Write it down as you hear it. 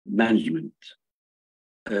management.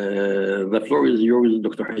 The floor is yours,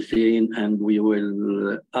 Dr. Hussein, and we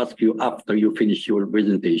will ask you after you finish your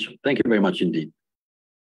presentation. Thank you very much indeed.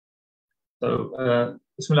 So,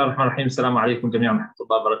 Bismillah ar-Rahman ar-Rahim. Assalamu alaikum jami'an wa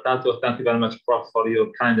rahmatullahi wa barakatuh. Thank you very much, Prof, for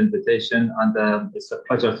your kind invitation. And it's a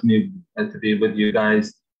pleasure to me to be with you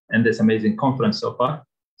guys in this amazing conference so far.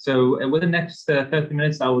 So within the next 30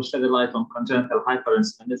 minutes, I will shed a light on congenital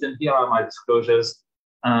hyperinsulinism. Here are my disclosures.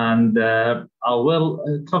 And I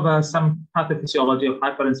will cover some pathophysiology of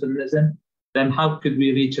hyperinsulinism. Then how could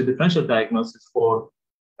we reach a differential diagnosis for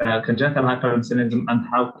congenital hyperinsulinism, and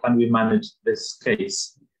how can we manage this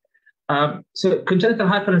case? So congenital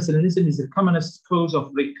hyperinsulinism is the commonest cause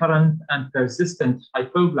of recurrent and persistent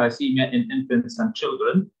hypoglycemia in infants and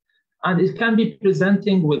children. And it can be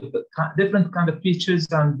presenting with different kind of features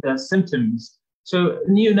and symptoms. So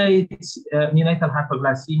neonatal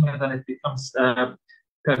hypoglycemia, then it becomes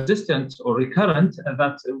persistent or recurrent, and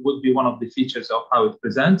that would be one of the features of how it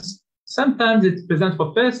presents. Sometimes it presents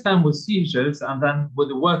for first time with seizures, and then with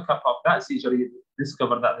the workup of that seizure, you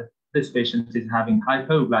discover that this patient is having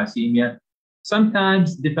hypoglycemia.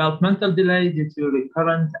 Sometimes developmental delay due to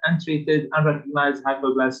recurrent, untreated, unrecognized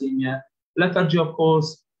hypoglycemia, lethargy, of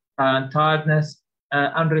course, and tiredness,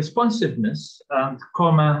 unresponsiveness,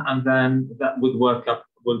 coma, and then that would workup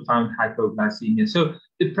will find hypoglycemia. So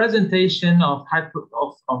the presentation of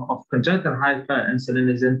congenital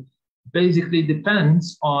hyperinsulinism basically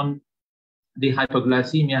depends on the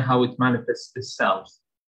hypoglycemia, how it manifests itself.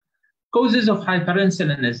 Causes of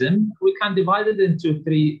hyperinsulinism, we can divide it into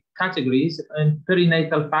three categories. And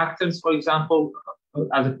perinatal factors, for example,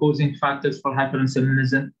 as causing factors for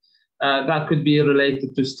hyperinsulinism. That could be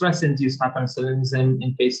related to stress-induced hyperinsulinism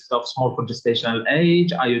in cases of small for gestational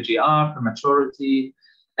age, IUGR, prematurity,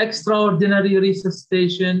 extraordinary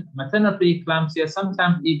resuscitation, maternal preeclampsia,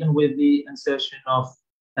 sometimes even with the insertion of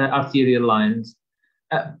arterial lines.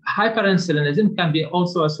 Hyperinsulinism can be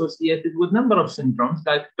also associated with a number of syndromes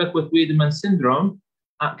like Beckwith-Wiedemann syndrome,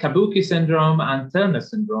 Kabuki syndrome, and Turner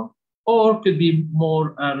syndrome, or could be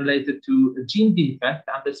more related to a gene defect,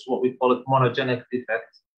 and this is what we call it monogenic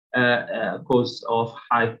defect, cause of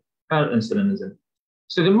hyperinsulinism.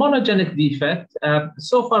 So the monogenic defect,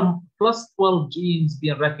 so far plus 12 genes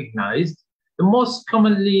being recognized. The most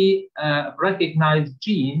commonly recognized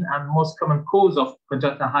gene and most common cause of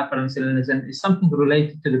congenital hyperinsulinism is something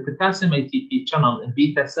related to the potassium ATP channel in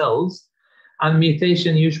beta cells, and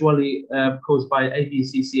mutation usually caused by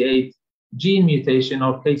ABCC8 gene mutation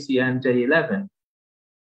or KCNJ11.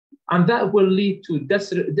 And that will lead to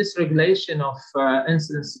dysregulation of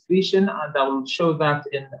insulin secretion, and I will show that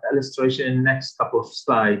in illustration in the next couple of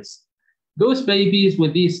slides. Those babies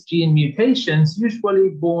with these gene mutations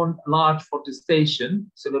usually born large for gestation,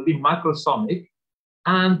 so they'll be microsomic,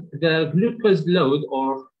 and the glucose load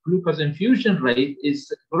or glucose infusion rate is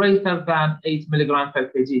greater than 8 milligram per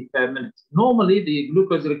kg per minute. Normally, the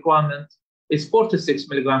glucose requirement is 4 to 6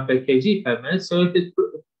 milligram per kg per minute, so if it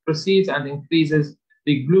proceeds and increases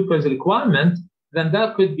the glucose requirement, then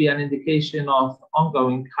that could be an indication of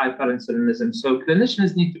ongoing hyperinsulinism. So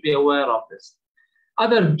clinicians need to be aware of this.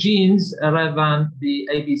 Other genes rather than the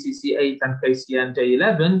ABCC8 and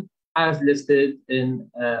KCNJ11 as listed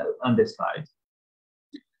on this slide.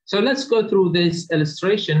 So let's go through this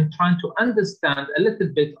illustration, trying to understand a little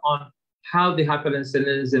bit on how the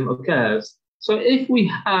hyperinsulinism occurs. So if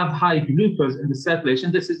we have high glucose in the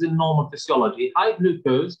circulation, this is in normal physiology. High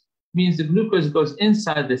glucose means the glucose goes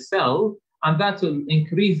inside the cell, and that will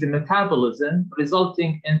increase the metabolism,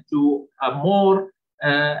 resulting into a more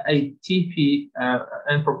ATP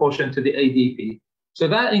in proportion to the ADP. So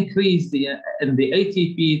that increase in the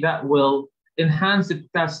ATP that will enhance the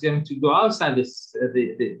potassium to go outside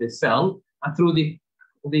the cell, and through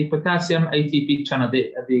the potassium ATP channel,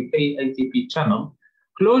 the ATP channel.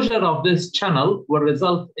 Closure of this channel will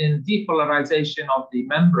result in depolarization of the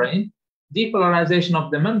membrane. Depolarization of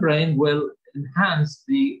the membrane will enhance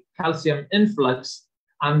the calcium influx,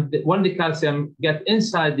 and when the calcium gets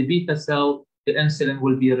inside the beta cell, the insulin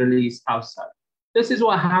will be released outside. This is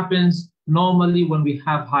what happens normally when we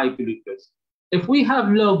have high glucose. If we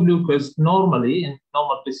have low glucose normally in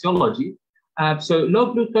normal physiology, so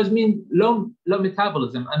low glucose means low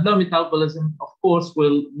metabolism, and low metabolism, of course,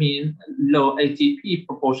 will mean low ATP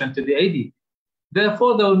proportion to the ADP.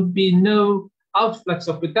 Therefore, there will be no outflux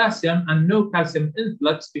of potassium and no calcium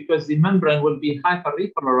influx because the membrane will be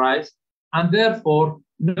hyper-repolarized, and therefore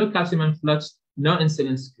no calcium influx, no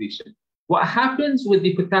insulin secretion. What happens with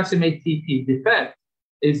the potassium ATP defect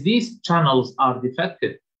is these channels are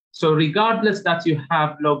defective. So regardless that you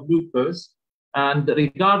have low glucose, and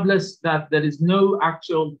regardless that there is no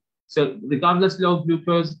actual So regardless low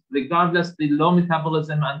glucose, regardless the low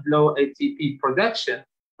metabolism and low ATP production,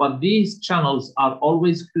 but these channels are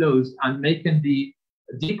always closed and making the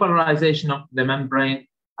depolarization of the membrane,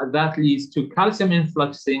 that leads to calcium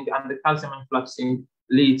influxing, and the calcium influxing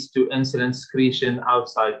leads to insulin secretion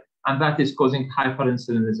outside, and that is causing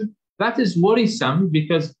hyperinsulinism. That is worrisome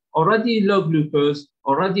because already low glucose,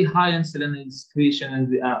 already high insulin secretion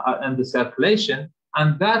in the circulation,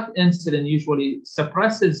 and that insulin usually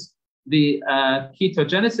suppresses the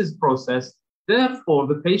ketogenesis process. Therefore,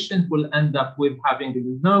 the patient will end up with having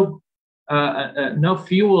no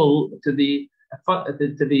fuel to the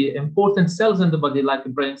important cells in the body, like the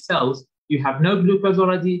brain cells. You have no glucose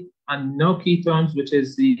already and no ketones, which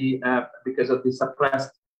is because of the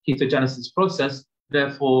suppressed ketogenesis process.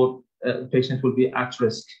 Therefore, the patient will be at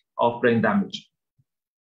risk of brain damage.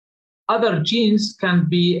 Other genes can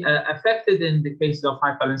be affected in the case of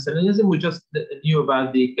hyperinsulinism. We just knew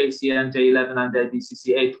about the KCN, J11, and the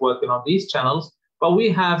ABCC8 working on these channels, but we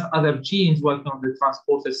have other genes working on the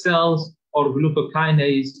transporter cells or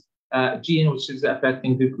glucokinase gene, which is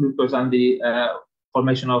affecting the glucose and the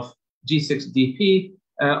formation of G6DP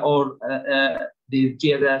or the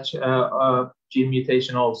GLH gene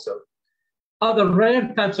mutation also. Other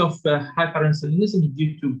rare types of hyperinsulinism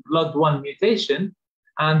due to blood-1 mutation,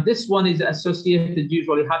 and this one is associated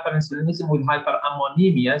usually hyperinsulinism with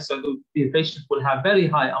hyperammonemia. So the patient will have very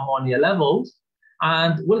high ammonia levels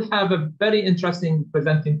and will have a very interesting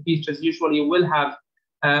presenting features. Usually will have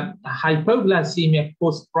hypoglycemia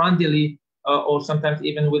postprandially or sometimes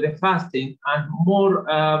even with a fasting, and more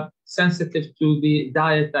sensitive to the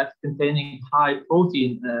diet that's containing high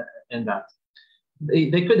protein in that.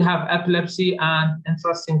 They could have epilepsy, and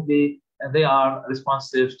interestingly, they are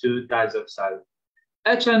responsive to diazoxide.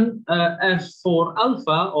 HNF4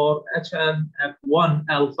 alpha or HNF1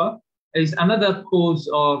 alpha is another cause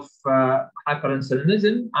of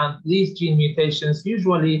hyperinsulinism, and these gene mutations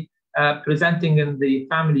usually presenting in the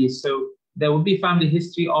family. So there will be family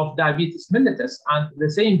history of diabetes mellitus, and the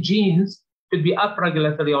same genes could be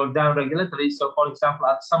upregulatory or downregulatory. So, for example,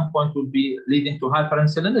 at some point would be leading to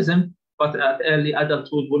hyperinsulinism, but at early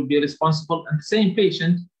adulthood will be responsible in the same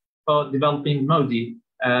patient for developing MODY,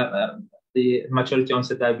 the maturity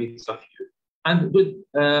onset diabetes of youth. And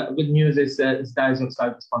good news is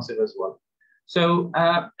diazoxide responsive as well. So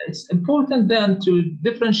it's important then to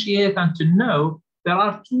differentiate and to know there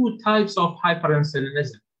are two types of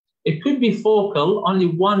hyperinsulinism. It could be focal, only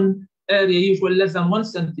one area, usually less than 1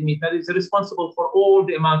 centimeter, is responsible for all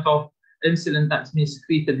the amount of insulin that's been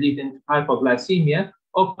secreted, leading to hypoglycemia,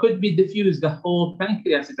 or could be diffuse, the whole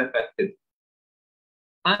pancreas is affected.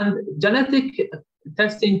 And genetic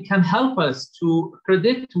testing can help us to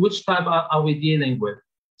predict which type are we dealing with.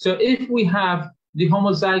 So if we have the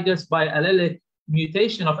homozygous biallelic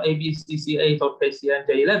mutation of ABCC8 or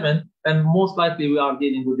KCNJ11, then most likely we are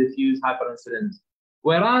dealing with diffuse hyperinsulinism.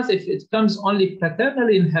 Whereas if it comes only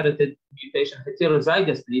paternally inherited mutation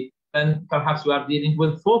heterozygously, then perhaps we are dealing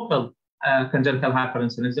with focal congenital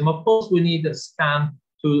hyperinsulinism. Of course, we need a scan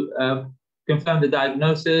to confirm the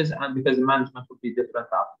diagnosis, and because the management will be different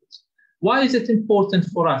afterwards. Why is it important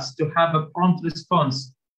for us to have a prompt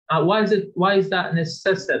response? Why is that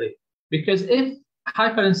necessary? Because if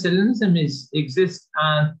hyperinsulinism exists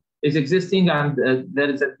and is existing, and there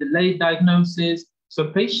is a delayed diagnosis, so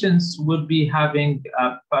patients will be having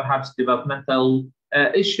perhaps developmental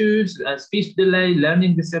issues, speech delay,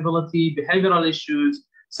 learning disability, behavioral issues,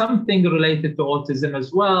 something related to autism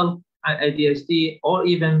as well, and ADHD, or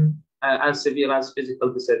even as severe as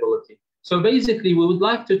physical disability. So basically, we would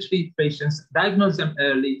like to treat patients, diagnose them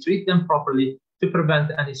early, treat them properly to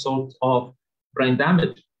prevent any sort of brain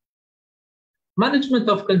damage. Management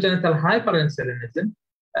of congenital hyperinsulinism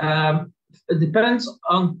depends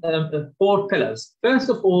on 4 pillars. First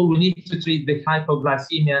of all, we need to treat the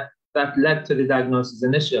hypoglycemia that led to the diagnosis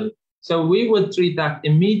initially. So we would treat that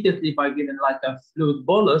immediately by giving like a fluid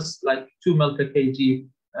bolus, like 2 ml per kg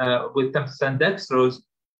with 10% dextrose,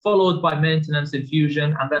 followed by maintenance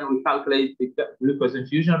infusion, and then we calculate the glucose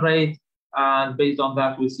infusion rate, and based on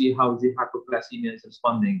that, we see how the hypoglycemia is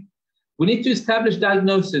responding. We need to establish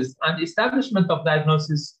diagnosis, and establishment of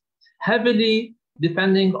diagnosis heavily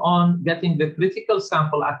depending on getting the critical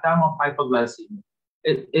sample at time of hypoglycemia.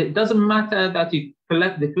 It doesn't matter that you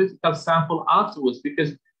collect the critical sample afterwards,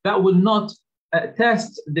 because that will not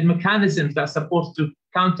test the mechanisms that are supposed to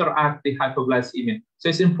counteract the hypoglycemia. So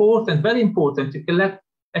it's important, very important, to collect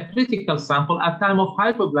a critical sample at time of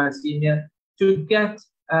hypoglycemia to get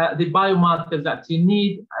the biomarkers that you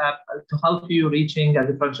need to help you reaching a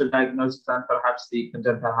differential diagnosis and perhaps the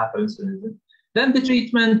congenital hyperinsulinism. Then the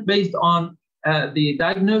treatment based on the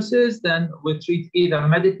diagnosis, then we treat either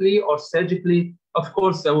medically or surgically. Of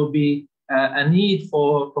course, there will be a need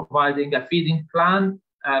for providing a feeding plan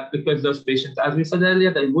because those patients, as we said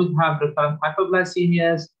earlier, they would have recurrent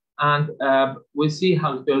hypoglycemias, and we'll see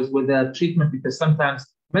how it goes with the treatment, because sometimes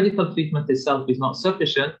medical treatment itself is not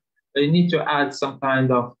sufficient. They need to add some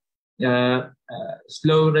kind of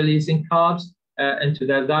slow-releasing carbs into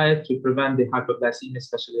their diet to prevent the hypoglycemia,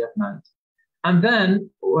 especially at night. And then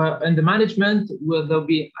in the management, there'll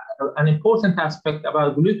be an important aspect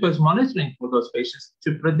about glucose monitoring for those patients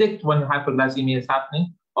to predict when hypoglycemia is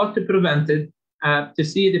happening or to prevent it, to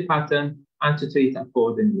see the pattern and to treat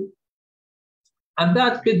accordingly. And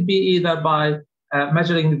that could be either by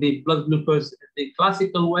measuring the blood glucose the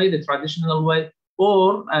classical way, the traditional way,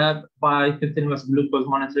 or by continuous glucose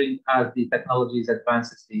monitoring as the technology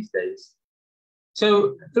advances these days.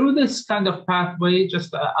 So through this kind of pathway,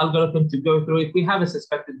 just an algorithm to go through, if we have a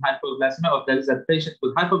suspected hypoglycemia, or there is a patient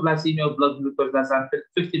with hypoglycemia or blood glucose less than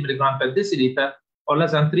 50 milligram per deciliter or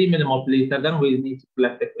less than 3 millimole per liter, then we need to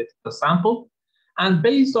collect a critical sample. And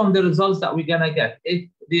based on the results that we're going to get, if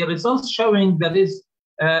the results showing that is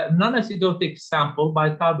non-acidotic sample by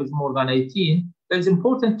carb is more than 18, then it's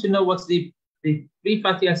important to know what's the free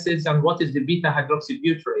fatty acids and what is the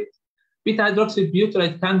beta-hydroxybutyrate.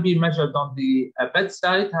 Beta-hydroxybutyrate can be measured on the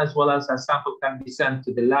bedside, as well as a sample can be sent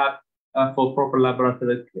to the lab for proper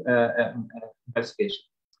laboratory investigation.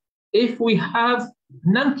 If we have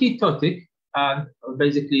non-ketotic and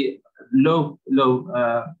basically low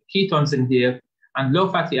ketones in here and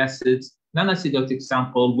low fatty acids, non-acidotic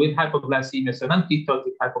sample with hypoglycemia, so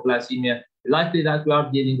non-ketotic hypoglycemia, likely that we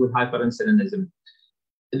are dealing with hyperinsulinism.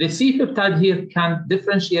 The C-peptide here can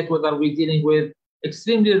differentiate whether we're dealing with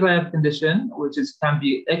extremely rare condition, which can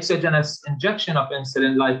be exogenous injection of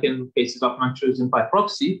insulin, like in cases of Manchurian by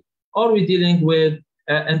proxy, or we're dealing with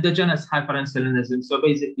endogenous hyperinsulinism. So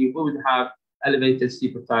basically, we would have elevated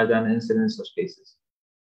C-peptide and insulin in such cases.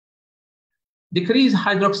 Decreased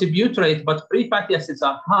hydroxybutyrate, but free fatty acids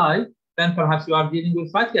are high, then perhaps you are dealing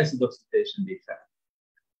with fatty acid oxidation defect.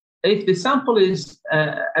 If the sample is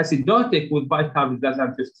acidotic with bicarb less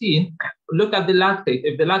than 15, look at the lactate.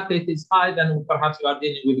 If the lactate is high, then perhaps you are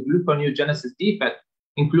dealing with gluconeogenesis defect,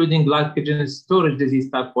 including glycogen storage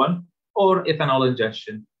disease type 1 or ethanol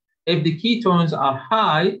ingestion. If the ketones are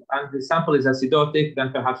high and the sample is acidotic,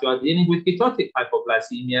 then perhaps you are dealing with ketotic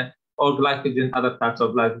hypoglycemia or other types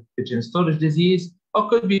of glycogen storage disease, or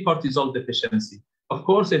could be cortisol deficiency. Of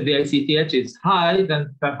course, if the ACTH is high,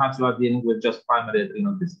 then perhaps you are dealing with just primary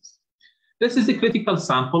adrenal disease. This is a critical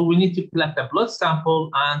sample. We need to collect a blood sample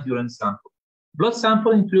and urine sample. Blood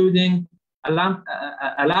sample including a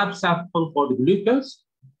lab sample for the glucose,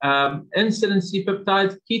 insulin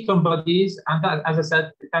C-peptides, ketone bodies, and that, as I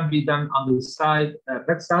said, it can be done on the side,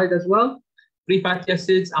 bedside as well. Free fatty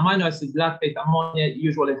acids, amino acids, lactate, ammonia,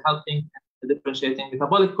 usually helping differentiating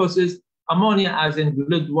metabolic causes. Ammonia as in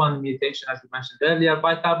GLUD1 mutation, as we mentioned earlier.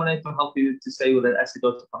 Bicarbonate will help you to say whether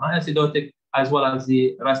acidotic or non-acidotic, as well as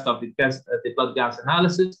the rest of the test, the blood gas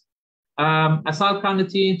analysis.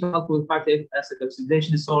 Acyl-carnitine to help with fatty acid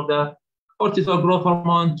oxidation disorder. Cortisol growth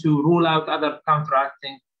hormone to rule out other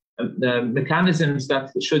counteracting mechanisms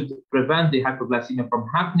that should prevent the hypoglycemia from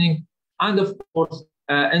happening. And of course,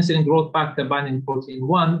 insulin growth factor binding protein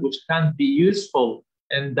 1, which can be useful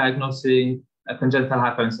in diagnosing congenital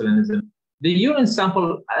hyperinsulinism. The urine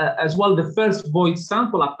sample, as well, the first void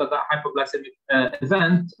sample after the hypoglycemic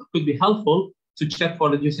event, could be helpful to check for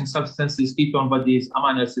reducing substances, ketone bodies,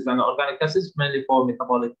 amino acids, and organic acids, mainly for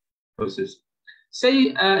metabolic processes. So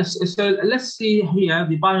let's see here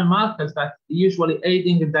the biomarkers that usually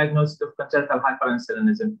aiding the diagnosis of congenital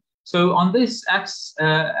hyperinsulinism. So on this axis,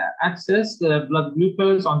 the blood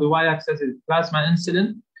glucose, on the y-axis is plasma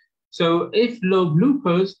insulin. So if low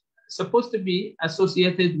glucose, supposed to be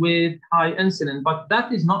associated with high insulin, but that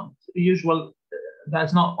is not usual,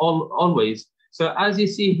 that's not always. So as you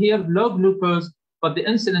see here, low glucose, but the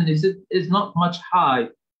insulin is not much high.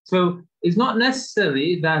 So it's not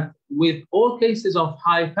necessary that with all cases of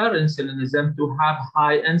hyperinsulinism to have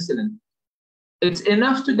high insulin. It's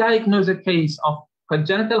enough to diagnose a case of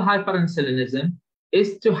congenital hyperinsulinism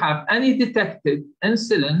is to have any detected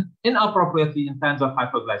insulin inappropriately in terms of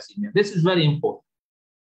hypoglycemia. This is very important.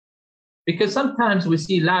 Because sometimes we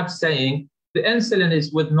see labs saying the insulin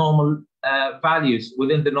is with normal values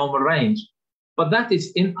within the normal range, but that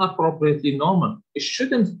is inappropriately normal. It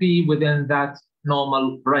shouldn't be within that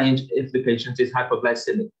normal range if the patient is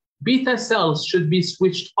hypoglycemic. Beta cells should be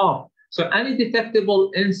switched off. So any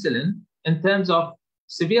detectable insulin in terms of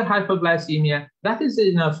severe hypoglycemia, that is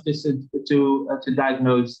enough to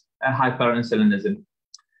diagnose hyperinsulinism.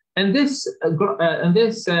 In this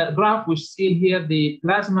graph, we see here the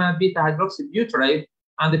plasma beta-hydroxybutyrate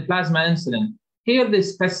and the plasma insulin. Here, the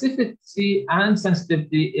specificity and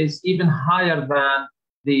sensitivity is even higher than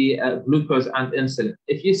the glucose and insulin.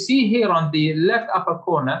 If you see here on the left upper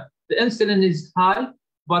corner, the insulin is high,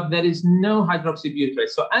 but there is no hydroxybutyrate.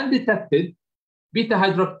 So undetected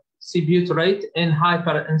beta-hydroxybutyrate in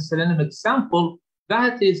hyperinsulinemic sample,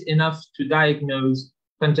 that is enough to diagnose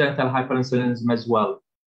congenital hyperinsulinism as well.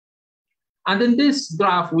 And in this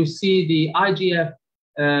graph, we see the IGF,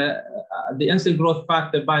 the insulin growth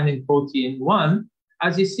factor binding protein 1.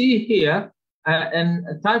 As you see here,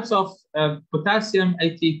 in types of potassium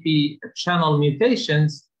ATP channel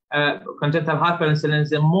mutations, congenital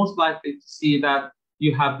hyperinsulinism, most likely to see that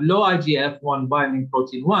you have low IGF-1 binding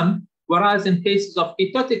protein 1, whereas in cases of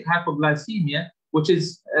ketotic hypoglycemia, which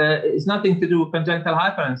is nothing to do with congenital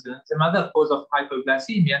hyperinsulinism, it's another cause of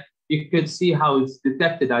hypoglycemia, you could see how it's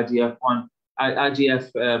detected IGF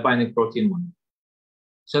binding protein 1.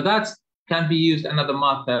 So that can be used another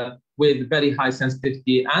marker with very high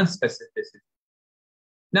sensitivity and specificity.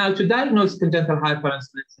 Now, to diagnose congenital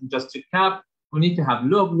hyperinsulinism, just to cap, we need to have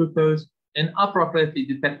low glucose, inappropriately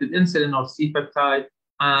detected insulin or C-peptide,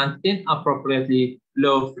 and inappropriately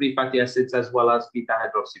low free fatty acids, as well as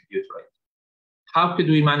beta-hydroxybutyrate. How could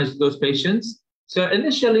we manage those patients? So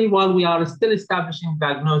initially, while we are still establishing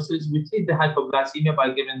diagnosis, we treat the hypoglycemia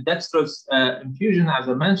by giving dextrose infusion, as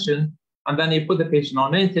I mentioned, and then you put the patient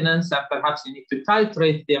on maintenance, and perhaps you need to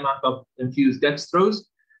titrate the amount of infused dextrose.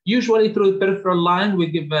 Usually through the peripheral line, we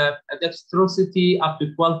give a dextrosity up to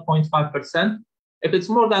 12.5%. If it's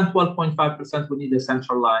more than 12.5%, we need a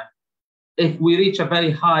central line. If we reach a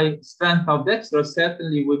very high strength of dextrose,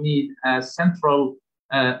 certainly we need a central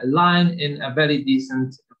line in a very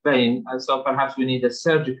decent vein. So perhaps we need a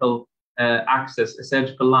surgical access, a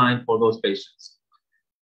surgical line for those patients.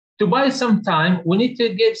 To buy some time, we need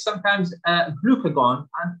to give sometimes glucagon.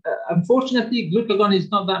 And unfortunately, glucagon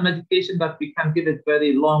is not that medication that we can give it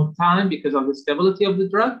very long time because of the stability of the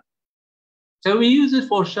drug. So we use it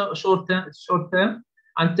for short term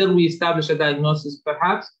until we establish a diagnosis,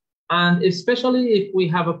 perhaps. And especially if we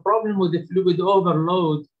have a problem with the fluid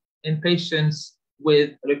overload in patients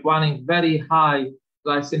with requiring very high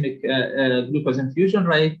glycemic glucose infusion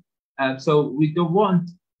rate. So we don't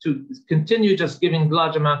want to continue just giving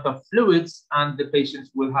large amount of fluids, and the patients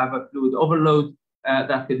will have a fluid overload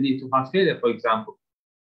that could lead to heart failure, for example.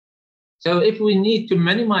 So if we need to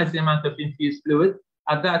minimize the amount of infused fluid,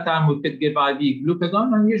 at that time we could give IV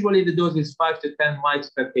glucagon, and usually the dose is 5 to 10 mics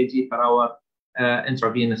per kg per hour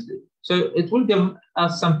intravenously. So it will give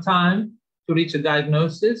us some time to reach a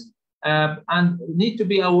diagnosis, and need to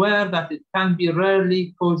be aware that it can be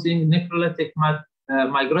rarely causing necrolytic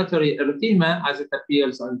migratory erythema, as it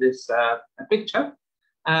appears on this picture.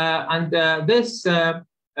 This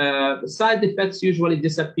side effects usually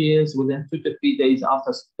disappears within 2 to 3 days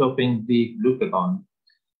after stopping the glucagon.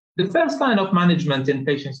 The first line of management in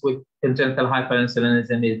patients with congenital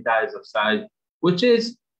hyperinsulinism is diazoxide, which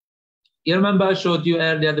is, you remember I showed you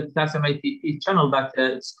earlier the potassium ATP channel that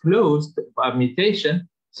is closed by mutation.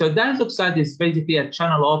 So diazoxide is basically a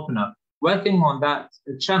channel opener, working on that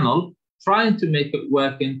channel, trying to make it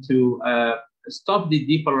work into stop the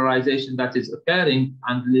depolarization that is occurring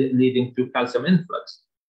and leading to calcium influx.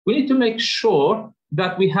 We need to make sure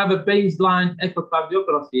that we have a baseline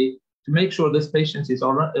echocardiography to make sure this patient is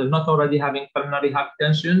not already having pulmonary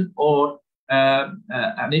hypertension or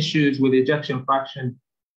an issues with ejection fraction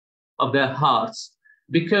of their hearts,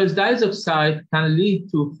 because diazoxide can lead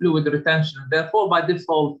to fluid retention. Therefore, by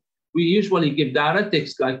default, we usually give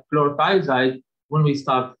diuretics like chlorothiazide when we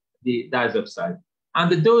start the diazoxide.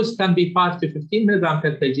 And the dose can be 5 to 15 milligram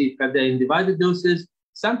per kg per day in divided doses.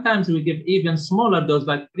 Sometimes we give even smaller dose,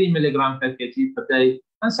 like 3 milligram per kg per day.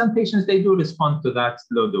 And some patients, they do respond to that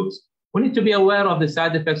low dose. We need to be aware of the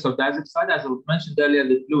side effects of diazoxide, as I mentioned earlier,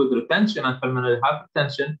 the fluid retention and pulmonary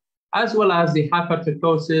hypertension, as well as the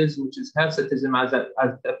hypertrichosis, which is hirsutism as it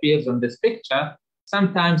appears on this picture,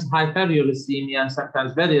 sometimes hyperuricemia, and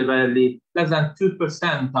sometimes very rarely, less than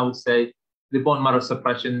 2%, I would say, the bone marrow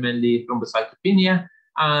suppression, mainly thrombocytopenia,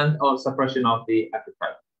 and or suppression of the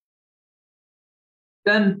appetite.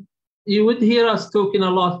 Then you would hear us talking a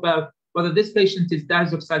lot about whether this patient is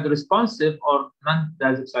diazoxide responsive or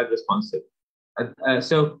non-diazoxide responsive.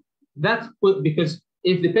 So that would, because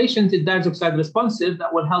if the patient is diazoxide responsive,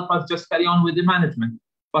 that will help us just carry on with the management.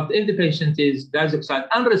 But if the patient is diazoxide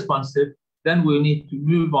unresponsive, then we'll need to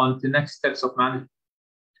move on to next steps of management.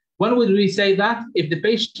 When would we say that? If the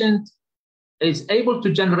patient is able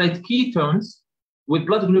to generate ketones with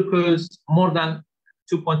blood glucose more than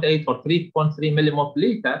 2.8 or 3.3 millimole per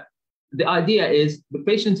liter, the idea is the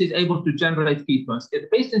patient is able to generate ketones. If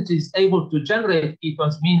the patient is able to generate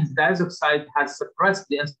ketones, means diazoxide has suppressed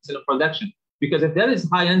the insulin production. Because if there is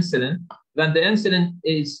high insulin, then the insulin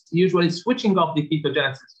is usually switching off the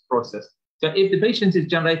ketogenesis process. So if the patient is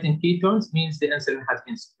generating ketones, means the insulin has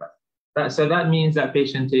been suppressed. So that means that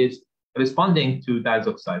patient is responding to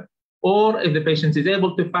diazoxide. Or if the patient is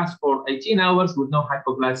able to fast for 18 hours with no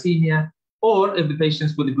hypoglycemia, or if the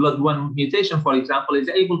patient with GLUT1 mutation, for example, is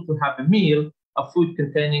able to have a meal of food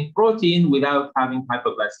containing protein without having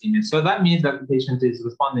hypoglycemia. So that means that the patient is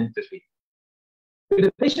responding to treatment. If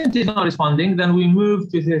the patient is not responding, then we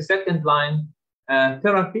move to the second line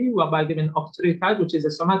therapy by giving octreotide, which is a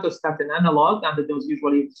somatostatin analog, and the dose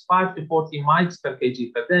usually is 5 to 40 mics per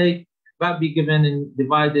kg per day. That be given in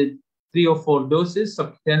divided 3 or 4 doses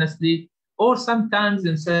subcutaneously, or sometimes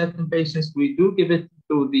in certain patients, we do give it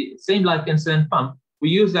through the same like insulin pump. We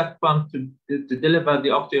use that pump to deliver the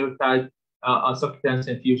octreotide subcutaneous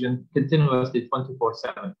infusion continuously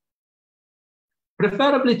 24/7.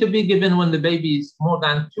 Preferably to be given when the baby is more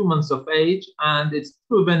than 2 months of age and it's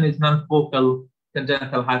proven it's non-focal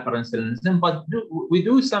congenital hyperinsulinism. But we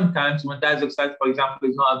do sometimes, when diazoxide, for example,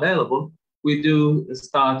 is not available, we do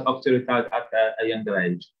start octreotide at a younger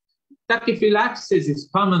age. Tachyphylaxis is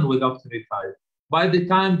common with octreotide. By the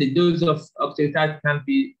time the dose of octreotide can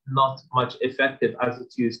be not much effective as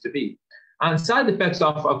it used to be. And side effects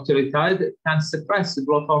of octreotide can suppress the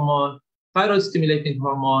growth hormone, thyroid stimulating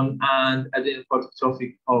hormone, and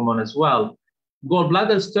adrenocorticotropic hormone as well.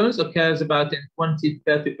 Gallbladder stones occurs about in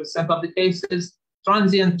 20–30% of the cases,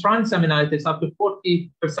 transient transaminitis up to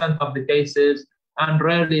 40% of the cases, and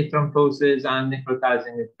rarely thrombosis and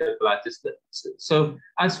necrotizing enterocolitis. So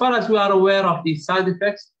as far as we are aware of these side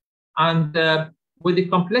effects, and with the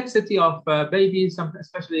complexity of babies,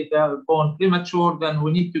 especially if they are born premature, then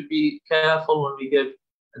we need to be careful when we give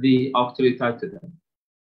the octreotide to them.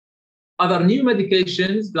 Other new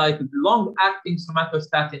medications like long-acting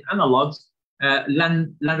somatostatin analogs,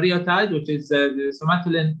 lanreotide, which is the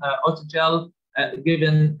somatolin autogel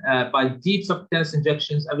given by deep subcutaneous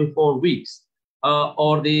injections every 4 weeks,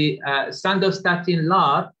 or the sandostatin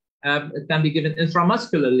LAR can be given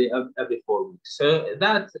intramuscularly every 4 weeks. So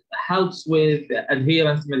that helps with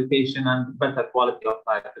adherence to medication and better quality of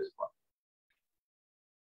life as well.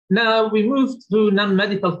 Now we move to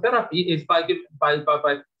non-medical therapy is by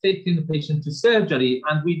taking the patient to surgery,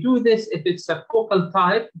 and we do this if it's a focal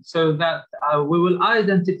type, so that we will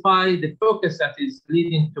identify the focus that is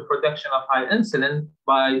leading to production of high insulin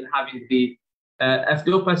by having the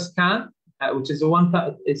F-Dopa scan, which is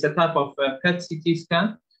it's a type of PET-CT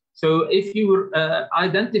scan. So if you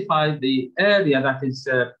identify the area that is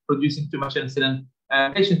producing too much insulin,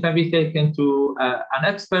 patient can be taken to an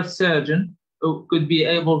expert surgeon who could be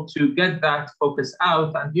able to get that focus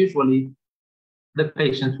out, and usually the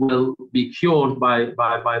patient will be cured by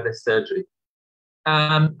the surgery.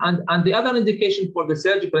 And the other indication for the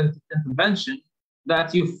surgical intervention,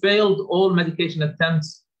 that you failed all medication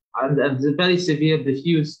attempts and the very severe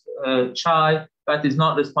diffuse child that is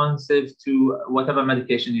not responsive to whatever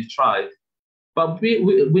medication you tried. But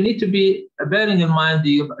we need to be bearing in mind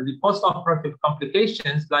the post-operative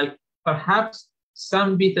complications, like perhaps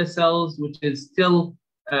some beta cells, which is still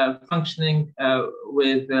functioning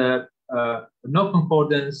with no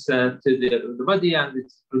concordance to the body and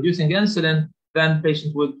it's producing insulin, then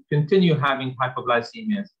patient would continue having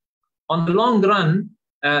hypoglycemia. On the long run,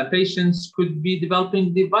 patients could be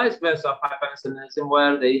developing the vice versa of hyperinsulinism,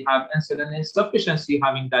 where they have insulin insufficiency,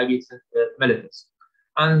 having diabetes mellitus.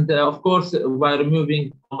 And of course, by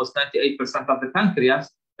removing almost 98% of the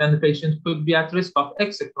pancreas, then the patient could be at risk of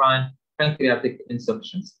exocrine pancreatic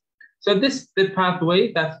insufficiency. So this is the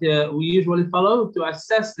pathway that we usually follow to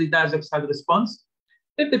assess the diazoxide response.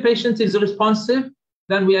 If the patient is responsive,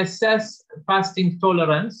 then we assess fasting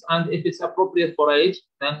tolerance, and if it's appropriate for age,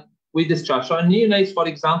 then we discharge. So in neonates, for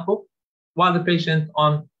example, while the patient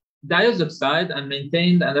on diazoxide and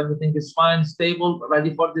maintained and everything is fine, stable,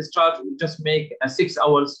 ready for discharge, we just make a 6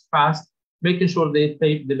 hours fast, making sure the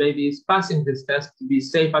baby is passing this test to be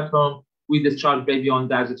safe at home. We discharge baby on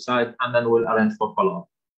diazoxide, and then we'll arrange for follow-up.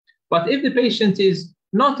 But if the patient is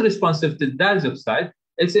not responsive to diazoxide,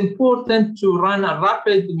 it's important to run a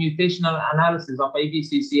rapid mutational analysis of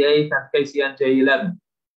ABCC8 and KCNJ11.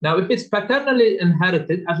 Now, if it's paternally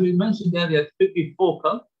inherited, as we mentioned earlier, it could be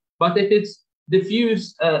focal, but if it's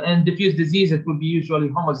diffuse and diffuse disease, it will be usually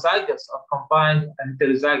homozygous or combined and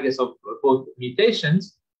heterozygous of both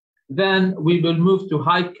mutations. Then we will move to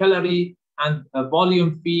high calorie and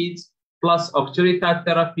volume feeds, plus octreotide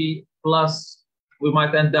therapy, plus we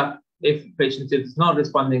might end up, if patient is not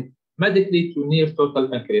responding medically, to near total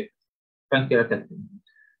pancreatitis. pancreatectomy.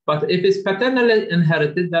 But if it's paternally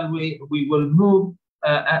inherited, then we will move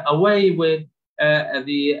away with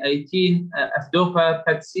the 18 FDOPA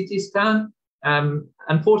PET CT scan.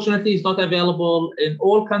 Unfortunately, it's not available in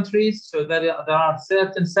all countries, so there are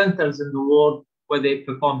certain centers in the world where they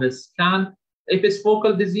perform this scan. If it's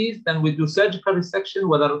focal disease, then we do surgical resection,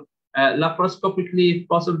 whether laparoscopically,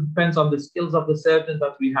 possible, depends on the skills of the surgeon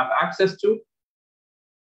that we have access to.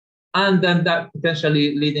 And then that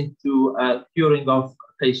potentially leading to curing of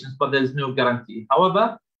patients, but there's no guarantee.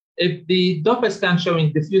 However, if the Doppler scan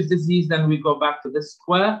showing diffuse disease, then we go back to this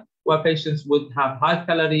square where patients would have high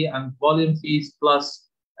calorie and volume feeds plus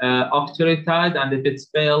octreotide, and if it's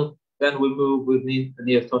failed, then we move with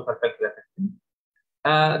near total pancreatectomy.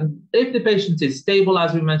 If the patient is stable,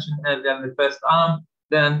 as we mentioned earlier in the first arm,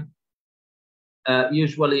 then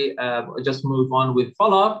usually just move on with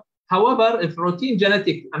follow-up. However, if routine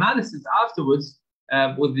genetic analysis afterwards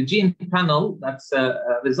with the gene panel that's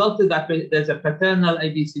resulted that there's a paternal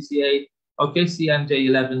ABCCA or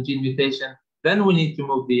KCNJ11 gene mutation, then we need to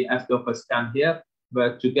move the FDOPA scan here,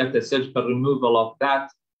 but to get the surgical removal of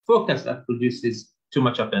that focus that produces too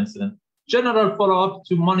much of insulin. General follow-up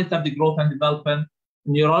to monitor the growth and development,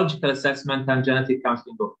 neurological assessment, and genetic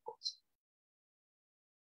counseling, of course.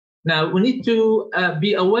 Now, we need to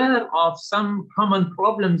be aware of some common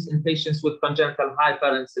problems in patients with congenital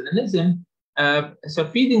hyperinsulinism. So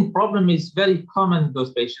feeding problem is very common in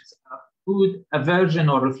those patients. Food aversion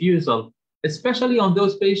or refusal, especially on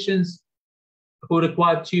those patients who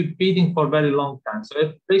require tube feeding for a very long time. So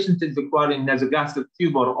if the patient is requiring nasogastric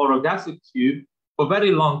tube or orogastric tube for a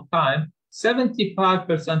very long time,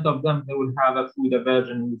 75% of them, they will have a food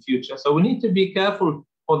aversion in the future. So we need to be careful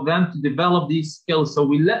for them to develop these skills. So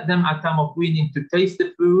we let them at time of weaning to taste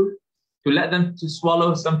the food, to let them to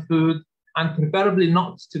swallow some food, and preferably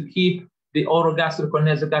not to keep the orogastric or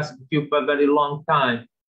nasogastric tube for a very long time.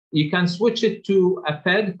 You can switch it to a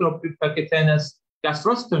PEG, percutaneous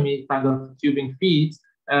gastrostomy kind of tubing feeds,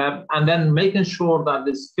 and then making sure that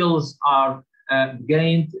the skills are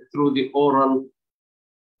gained through the oral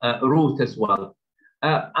route as well.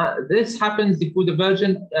 This happens, the food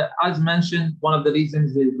aversion, as mentioned, one of the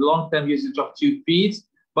reasons is long-term usage of tube feeds,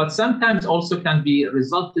 but sometimes also can be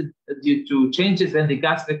resulted due to changes in the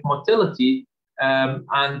gastric motility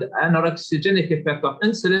and anorexigenic effect of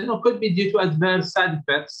insulin, or could be due to adverse side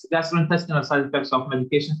effects, gastrointestinal side effects of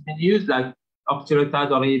medications being used like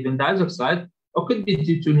octreotide or even diazoxide, or could be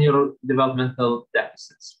due to neurodevelopmental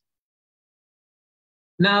deficits.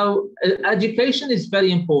 Now, education is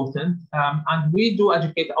very important, and we do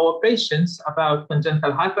educate our patients about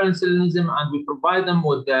congenital hyperinsulinism, and we provide them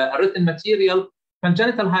with written material.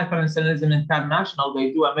 Congenital Hyperinsulinism International,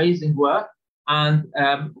 they do amazing work, and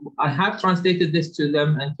I have translated this to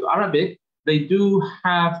them into Arabic. They do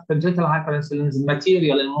have congenital hyperinsulinism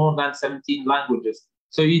material in more than 17 languages.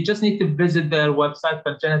 So you just need to visit their website,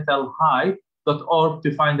 congenitalhy.org,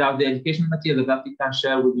 to find out the education material that you can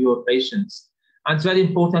share with your patients. And it's very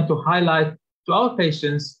important to highlight to our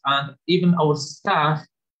patients and even our staff,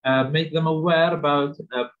 make them aware about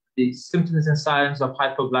the symptoms and signs of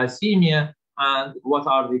hypoglycemia and what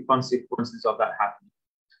are the consequences of that happening.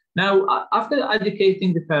 Now, after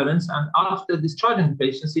educating the parents and after discharging the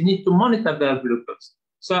patients, you need to monitor their glucose.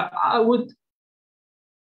 So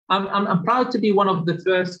I'm proud to be one of the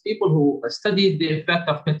first people who studied the effect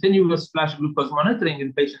of continuous flash glucose monitoring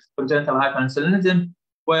in patients with congenital hyperinsulinism,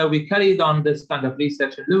 where we carried on this kind of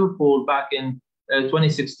research in Liverpool back in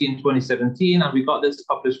 2016, 2017, and we got this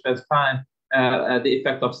published first time, the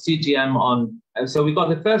effect of CGM on, so we got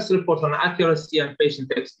the first report on accuracy and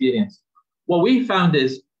patient experience. What we found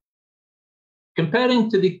is, comparing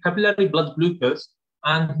to the capillary blood glucose,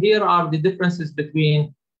 and here are the differences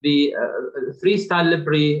between the freestyle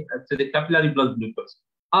library to the capillary blood glucose.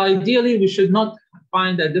 Ideally, we should not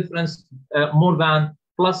find a difference more than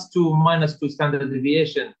 +2, -2 standard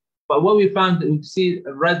deviation. But what we found, we see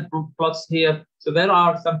red plots here. So there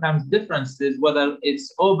are sometimes differences, whether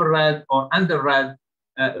it's overread or underread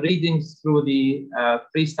readings through the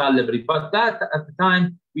freestyle library. But that at the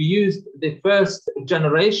time, we used the first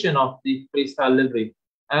generation of the freestyle library,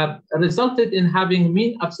 resulted in having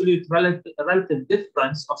mean absolute relative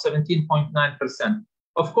difference of 17.9%.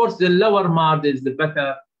 Of course, the lower MARD is the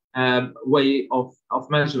better way of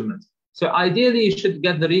measurement. So ideally, you should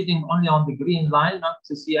get the reading only on the green line, not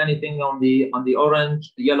to see anything on the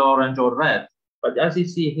orange, the yellow, orange, or red. But as you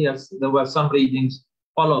see here, there were some readings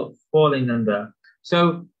falling in there.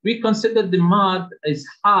 So we considered the MARD is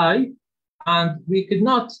high, and we could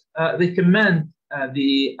not recommend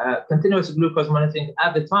the continuous glucose monitoring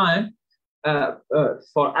at the time.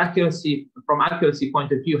 for accuracy, from accuracy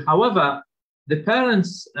point of view. However, the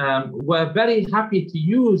parents were very happy to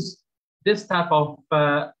use this type of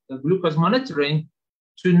glucose monitoring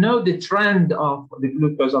to know the trend of the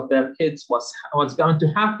glucose of their kids, what's going to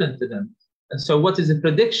happen to them. And so what is the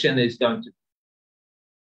prediction is going to be.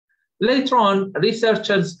 Later on,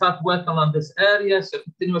 researchers start working on this area, so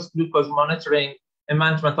continuous glucose monitoring and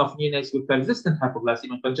management of neonates with persistent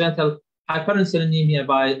hypoglycemia congenital hyperinsulinemia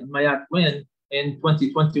by Mayat Win. In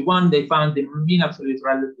 2021, they found the mean absolute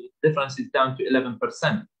relative difference is down to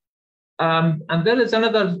 11%. And there is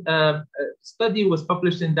another study was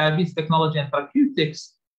published in Diabetes Technology and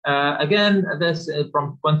Therapeutics. Again, this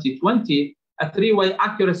from 2020, a three-way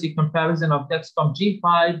accuracy comparison of Dexcom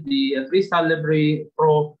G5, the Freestyle Library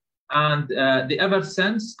Pro, and the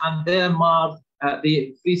Eversense, and their MAR,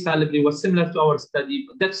 the Freestyle Library was similar to our study.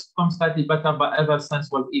 Dexcom slightly better, but Eversense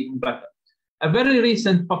was even better. A very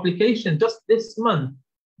recent publication just this month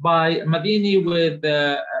by Madini with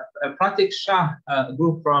Pratik Shah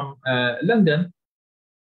group from London.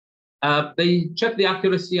 They checked the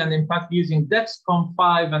accuracy and impact using Dexcom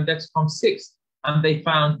 5 and Dexcom 6, and they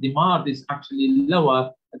found the MARD is actually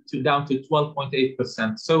lower, down to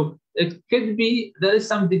 12.8%. So it could be there is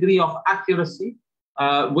some degree of accuracy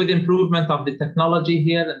with improvement of the technology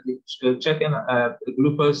here, and checking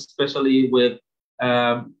glucose, especially with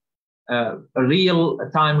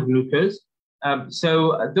real-time glucose.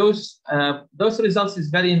 So those results is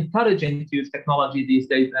very encouraging to use technology these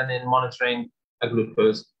days and in monitoring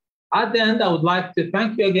glucose. At the end, I would like to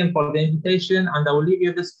thank you again for the invitation, and I will leave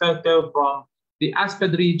you this photo from the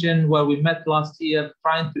ASPED region where we met last year,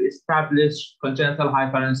 trying to establish congenital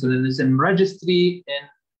hyperinsulinism registry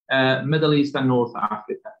in Middle East and North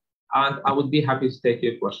Africa. And I would be happy to take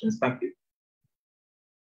your questions. Thank you.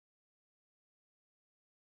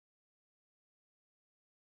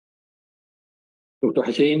 Dr.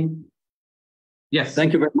 Hussein? Yes.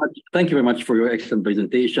 Thank you very much. Thank you very much for your excellent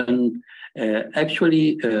presentation.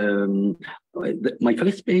 Actually, my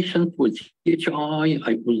first patient with CHI,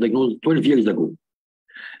 I was diagnosed 12 years ago.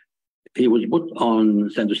 He was put on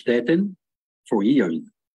sandostatin for years,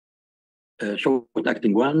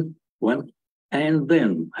 short-acting one, and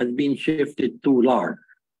then has been shifted to LAR.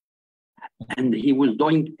 And he was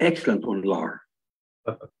doing excellent on LAR.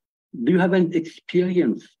 Do you have an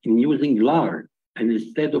experience in using LAR and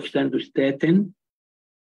instead of sandostatin?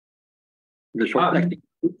 The short-acting.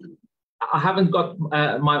 I haven't got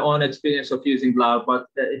my own experience of using LAR, but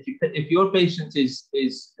if your patient is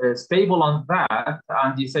stable on that,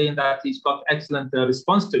 and you're saying that he's got excellent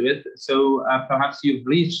response to it, so perhaps you've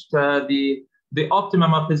reached the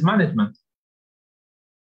optimum of his management.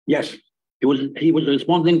 Yes, he was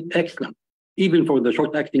responding excellent, even for the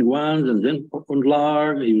short-acting ones, and then on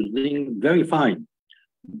LAR, he was doing very fine.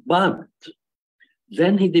 But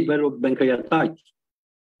then he developed pancreatitis.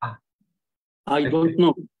 I don't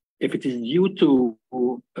know if it is due to,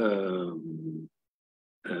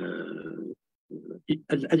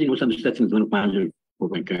 as you know, sandostatin is one of managers for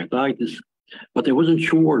pancreatitis, but I wasn't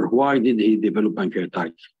sure why did he develop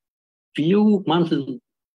pancreatitis. Few months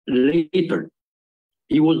later,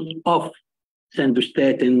 he was off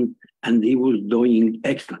sandostatin and he was doing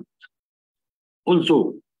excellent.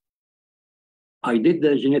 Also, I did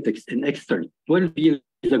the genetics in Exeter 12 years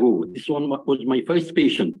ago. This one was my first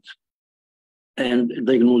patient. And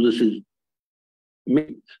diagnosis is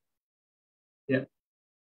made. Yeah.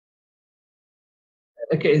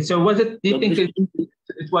 Okay, so was it, do you think it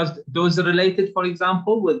was dose related, for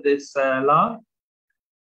example, with this LAR?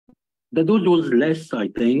 The dose was less, I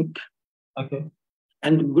think. Okay.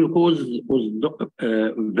 And glucose was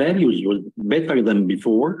values was better than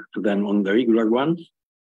before, than on the regular ones.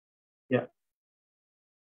 Yeah.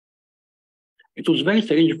 It was very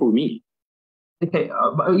strange for me. Okay,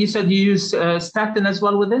 you said you use statin as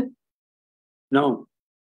well with it? No,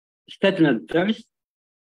 statin at first.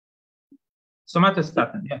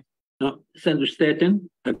 Somatostatin, yeah. No, sandostatin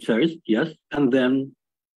at first, yes, and then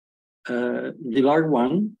the LAR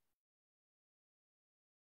one,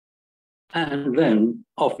 and then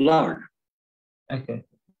off LAR. Okay.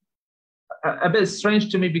 A bit strange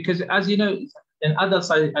to me because, as you know, in adults,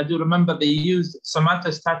 I do remember they used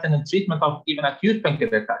somatostatin in treatment of even acute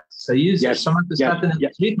pancreatitis. So use somatostatin in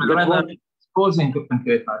treatment rather than causing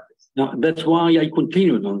pancreatitis. No, that's why I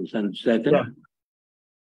continued on sandostatin. Yeah.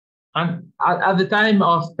 And at the time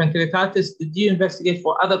of pancreatitis, did you investigate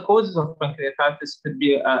for other causes of pancreatitis? Could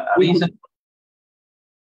be a reason?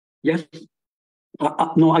 Yes.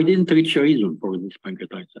 No, I didn't reach a reason for this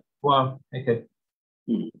pancreatitis. Wow, okay.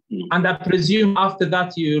 And I presume after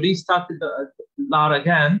that you restarted the LAR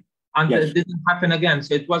again, and Yes. it didn't happen again.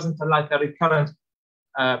 So it wasn't like a recurrent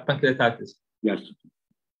pancreatitis. Yes.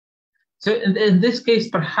 So in this case,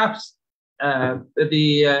 perhaps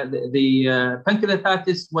the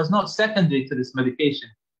pancreatitis was not secondary to this medication.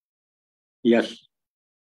 Yes.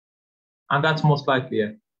 And that's most likely,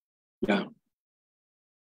 yeah. Yeah.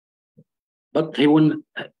 But when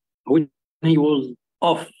he was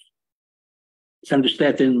off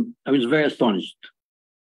Sandostatin, I was very astonished.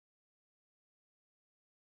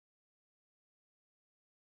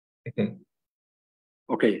 Okay.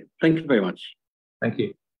 Okay. Thank you very much. Thank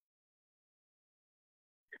you.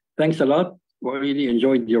 Thanks a lot. We really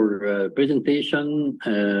enjoyed your presentation.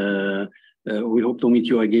 We hope to meet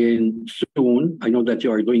you again soon. I know that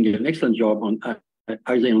you are doing an excellent job on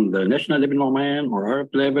either on the national level in Oman or Arab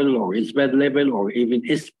level or ISBAD level or even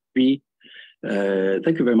SP.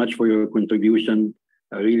 Thank you very much for your contribution.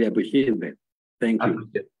 I really appreciate that. Thank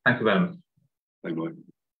you. Thank you very much.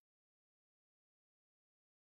 Bye-bye.